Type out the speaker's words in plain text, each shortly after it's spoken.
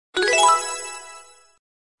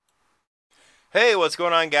Hey, what's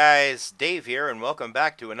going on, guys? Dave here, and welcome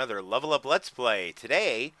back to another Level Up Let's Play.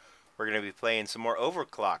 Today, we're going to be playing some more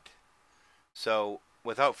Overclocked. So,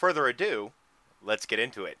 without further ado, let's get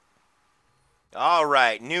into it.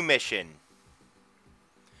 Alright, new mission.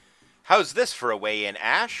 How's this for a way in,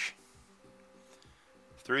 Ash?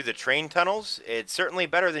 Through the train tunnels? It's certainly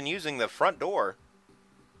better than using the front door.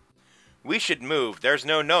 We should move. There's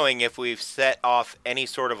no knowing if we've set off any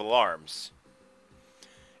sort of alarms.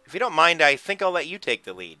 If you don't mind, I think I'll let you take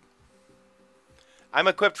the lead. I'm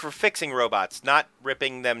equipped for fixing robots, not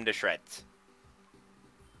ripping them to shreds.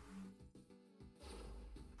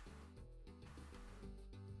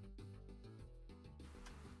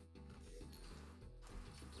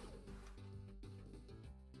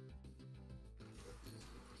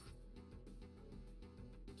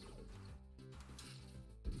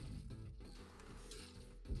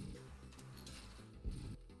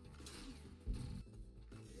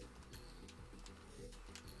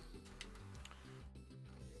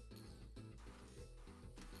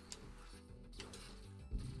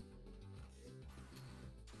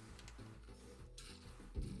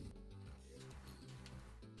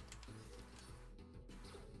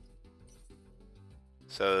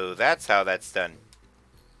 So that's how that's done.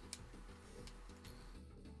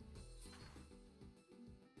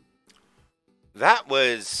 That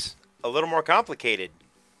was a little more complicated.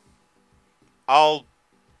 I'll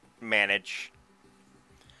manage.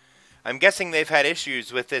 I'm guessing they've had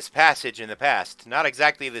issues with this passage in the past. Not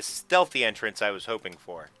exactly the stealthy entrance I was hoping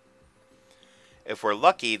for. If we're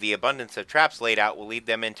lucky, the abundance of traps laid out will lead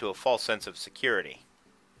them into a false sense of security.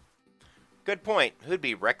 Good point. Who'd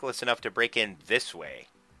be reckless enough to break in this way?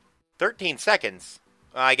 13 seconds?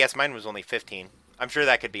 I guess mine was only 15. I'm sure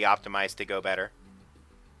that could be optimized to go better.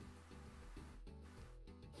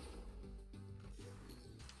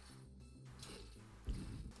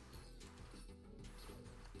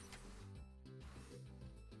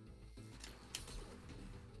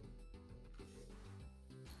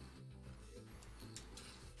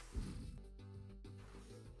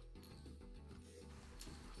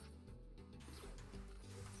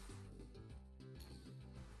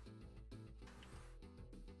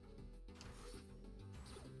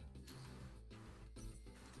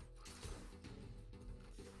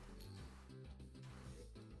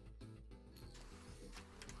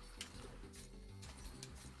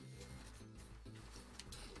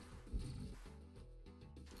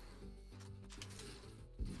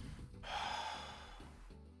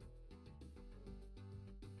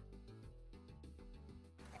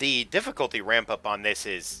 The difficulty ramp up on this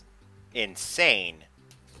is insane.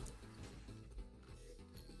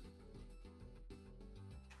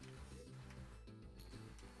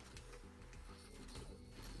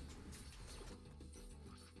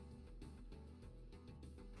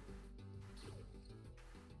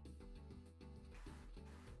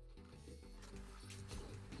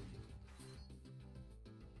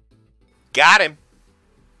 Got him.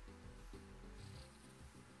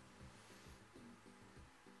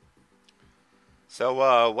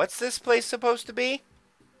 So, what's this place supposed to be?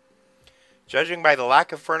 Judging by the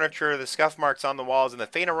lack of furniture, the scuff marks on the walls, and the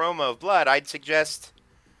faint aroma of blood, I'd suggest...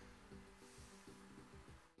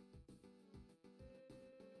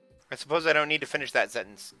 I suppose I don't need to finish that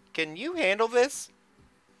sentence. Can you handle this?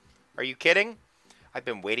 Are you kidding? I've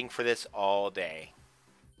been waiting for this all day.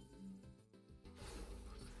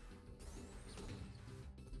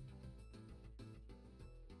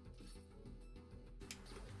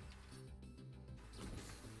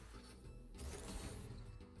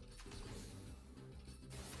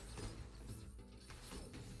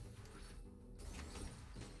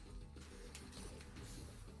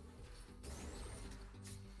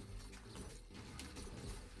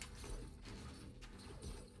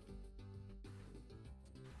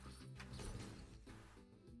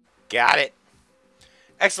 Got it.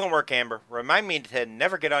 Excellent work, Amber. Remind me to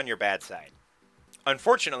never get on your bad side.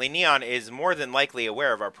 Unfortunately, Neon is more than likely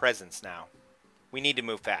aware of our presence now. We need to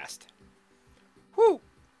move fast. Whew!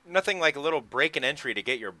 Nothing like a little break in entry to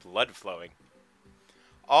get your blood flowing.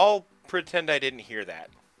 I'll pretend I didn't hear that.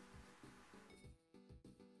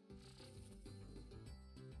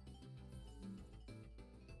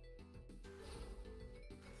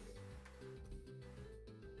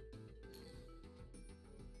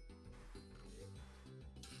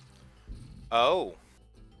 Oh.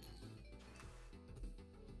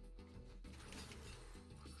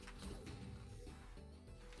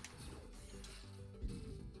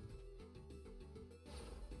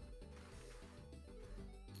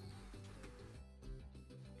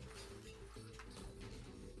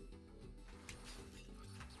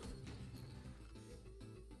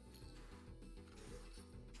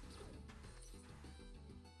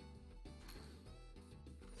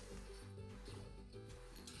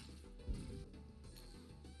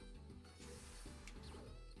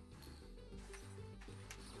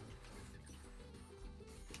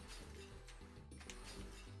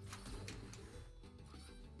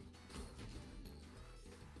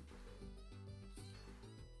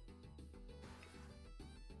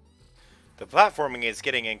 The platforming is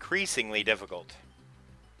getting increasingly difficult.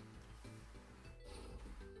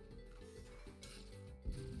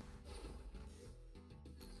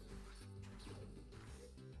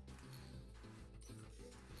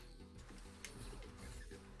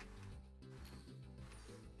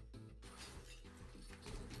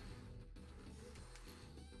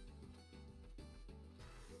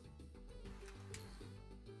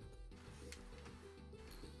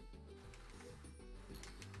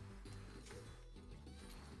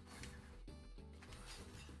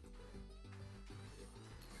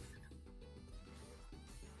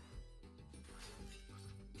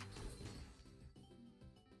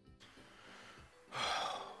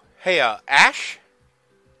 Hey, Ash?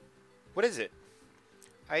 What is it?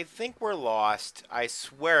 I think we're lost. I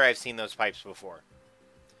swear I've seen those pipes before.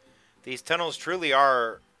 These tunnels truly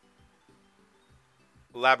are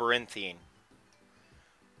labyrinthine.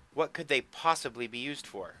 What could they possibly be used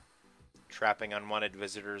for? Trapping unwanted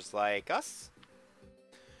visitors like us?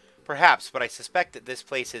 Perhaps, but I suspect that this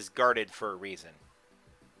place is guarded for a reason.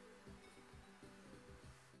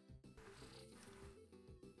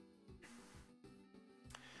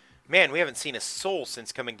 Man, we haven't seen a soul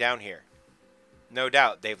since coming down here. No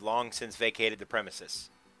doubt, they've long since vacated the premises.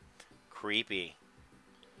 Creepy.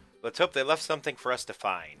 Let's hope they left something for us to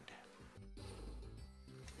find.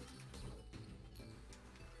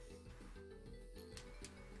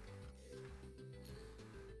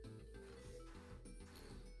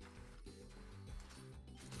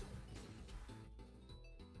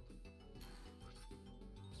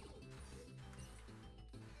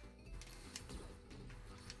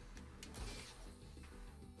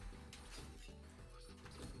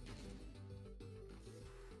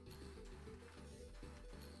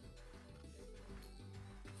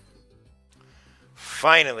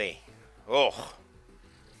 Finally. Oh.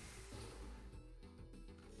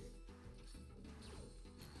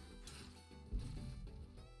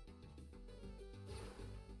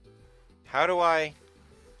 How do I...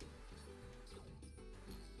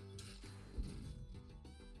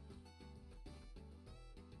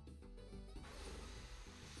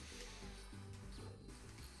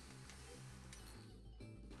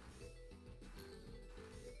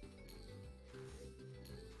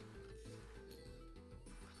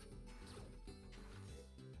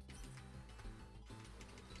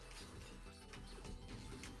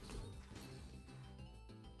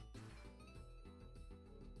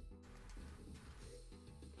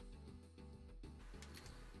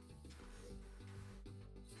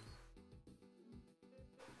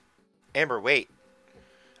 Amber, wait.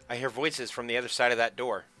 I hear voices from the other side of that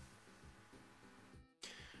door.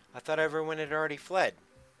 I thought everyone had already fled.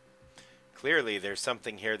 Clearly, there's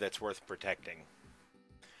something here that's worth protecting.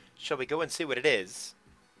 Shall we go and see what it is?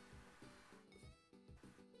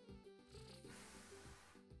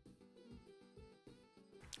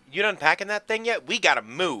 You done packing that thing yet? We gotta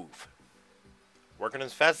move. Working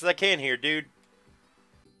as fast as I can here, dude.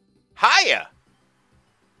 Hiya!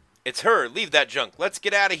 It's her. Leave that junk. Let's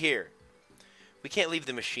get out of here. We can't leave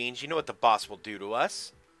the machines. You know what the boss will do to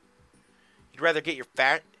us. You'd rather get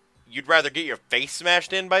your face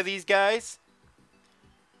smashed in by these guys?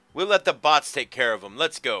 We'll let the bots take care of them.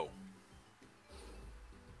 Let's go.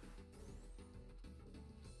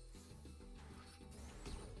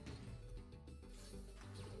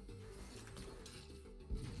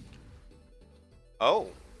 Oh.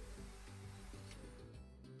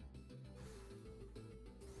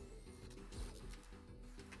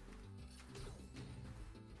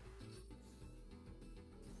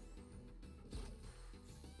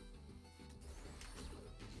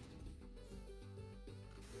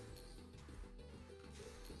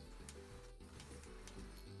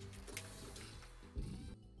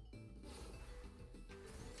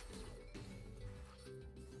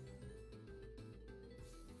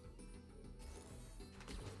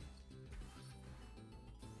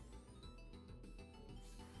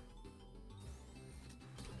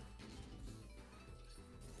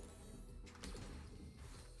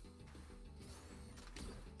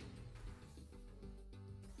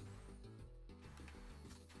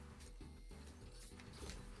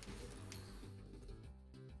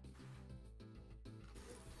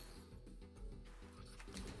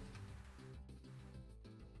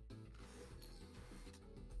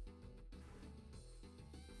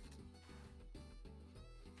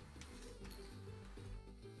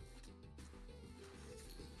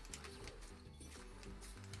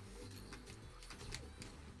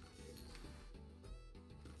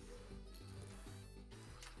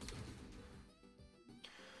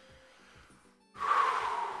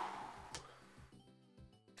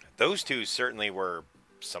 Those two certainly were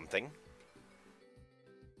something.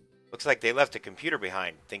 Looks like they left a computer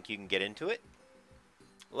behind. Think you can get into it?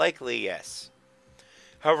 Likely, yes.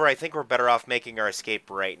 However, I think we're better off making our escape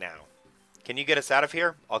right now. Can you get us out of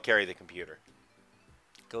here? I'll carry the computer.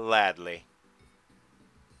 Gladly.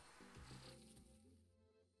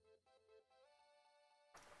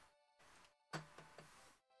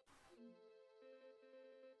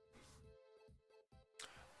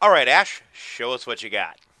 Alright, Ash, show us what you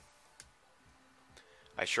got.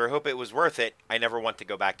 I sure hope it was worth it. I never want to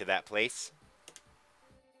go back to that place.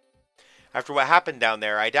 After what happened down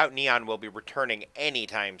there, I doubt Neon will be returning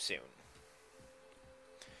anytime soon.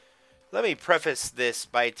 Let me preface this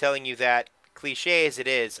by telling you that, cliche as it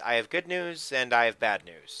is, I have good news and I have bad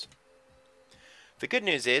news. The good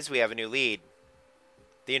news is we have a new lead.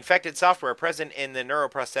 The infected software present in the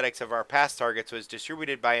neuroprosthetics of our past targets was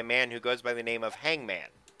distributed by a man who goes by the name of Hangman.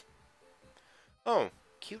 Oh,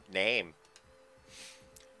 cute name.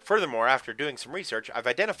 Furthermore, after doing some research, I've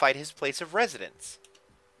identified his place of residence.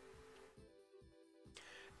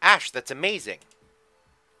 Ash, that's amazing.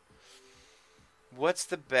 What's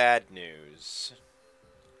the bad news?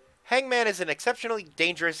 Hangman is an exceptionally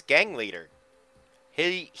dangerous gang leader.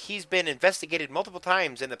 He's been investigated multiple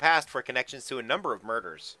times in the past for connections to a number of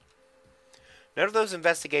murders. None of those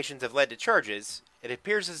investigations have led to charges. It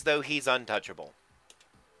appears as though he's untouchable.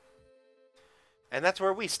 And that's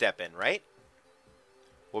where we step in, right?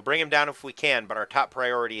 We'll bring him down if we can, but our top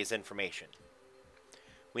priority is information.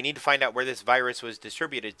 We need to find out where this virus was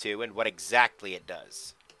distributed to and what exactly it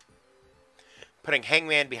does. Putting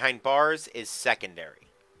Hangman behind bars is secondary.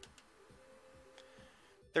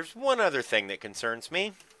 There's one other thing that concerns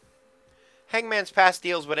me. Hangman's past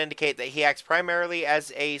deals would indicate that he acts primarily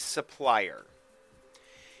as a supplier.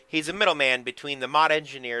 He's a middleman between the mod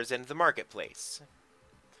engineers and the marketplace.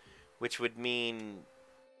 Which would mean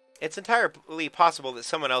it's entirely possible that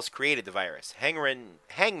someone else created the virus.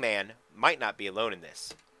 Hangman might not be alone in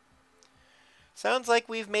this. Sounds like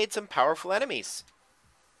we've made some powerful enemies.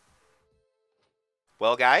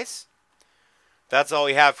 Well, guys, that's all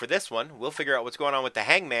we have for this one. We'll figure out what's going on with the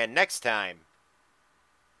Hangman next time.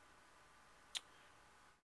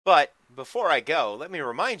 But before I go, let me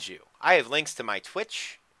remind you, I have links to my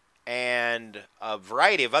Twitch and a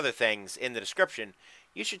variety of other things in the description.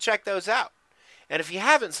 You should check those out. And if you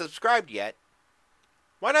haven't subscribed yet,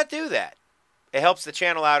 why not do that? It helps the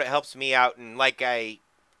channel out, it helps me out, and like I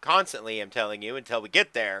constantly am telling you until we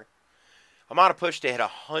get there, I'm on a push to hit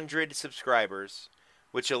 100 subscribers,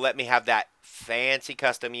 which will let me have that fancy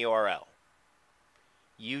custom URL.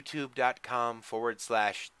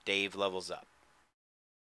 youtube.com/DaveLevelsUp.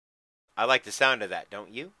 I like the sound of that,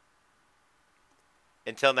 don't you?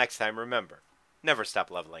 Until next time, remember, never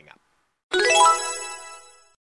stop leveling up.